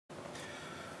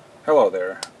Hello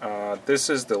there. This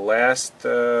is the last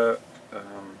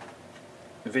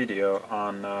video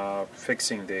on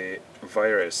fixing the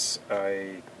virus.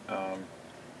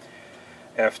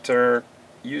 After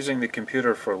using the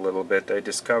computer for a little bit, I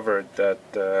discovered that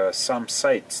some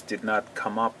sites did not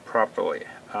come up properly.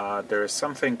 There is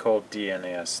something called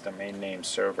DNS, domain name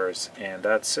servers, and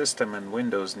that system and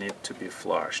Windows need to be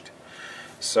flushed.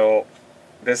 So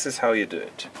this is how you do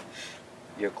it.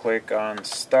 You click on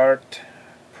Start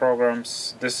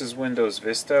Programs. This is Windows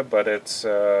Vista, but it's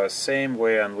same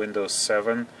way on Windows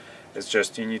 7. It's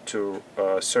just you need to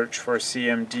search for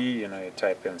CMD. You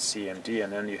type in CMD,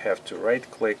 and then you have to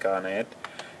right-click on it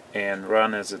and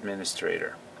run as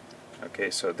administrator.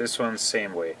 Okay, so this one's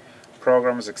same way.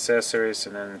 Programs, accessories,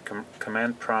 and then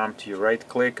command prompt. You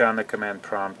right-click on the command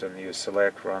prompt and you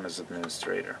select Run as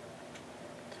administrator.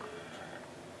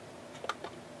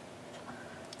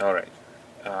 All right.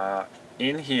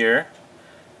 In here,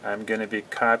 I'm going to be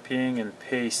copying and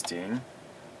pasting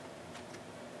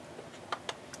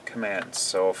commands.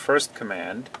 So first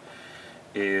command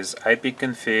is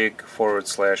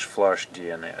ipconfig/flush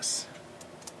DNS.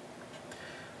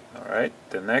 Alright,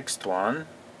 the next one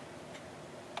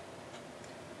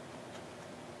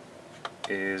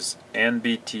is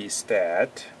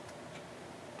nbtstat.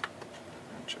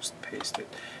 Just paste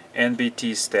it.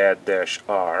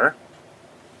 nbtstat-r.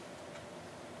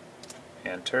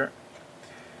 Enter.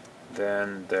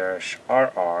 Then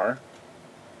 -rr,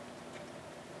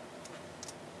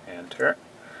 enter.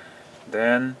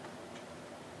 Then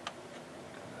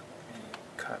let me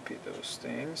copy those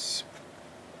things.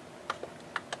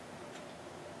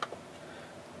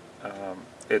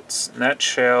 It's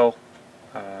netshell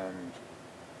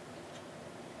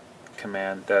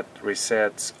command that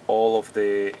resets all of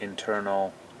the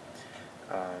internal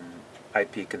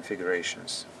IP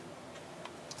configurations.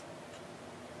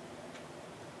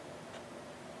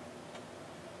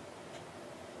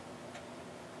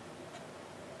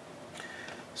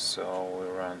 So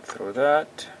we'll run through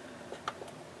that.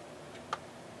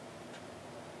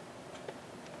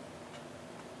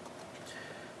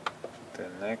 The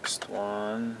next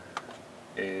one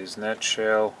is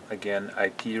netshell, again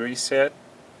IP reset.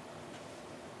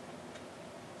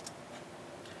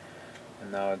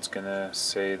 And now it's gonna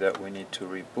say that we need to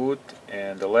reboot,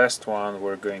 and the last one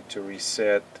we're going to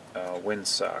reset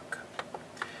WinSock.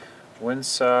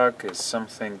 WinSock is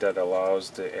something that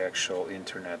allows the actual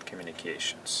internet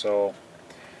communication. So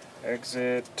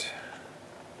exit,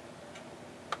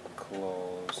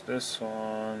 close this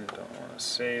one, don't want to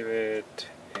save it,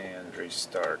 and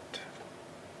restart.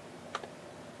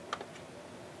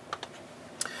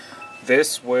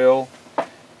 This will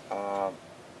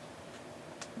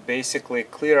basically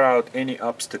clear out any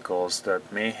obstacles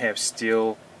that may have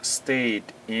still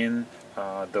stayed in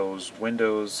those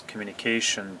Windows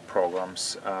communication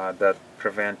programs that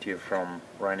prevent you from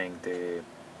running the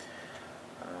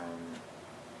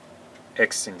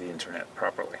accessing the internet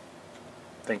properly.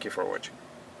 Thank you for watching.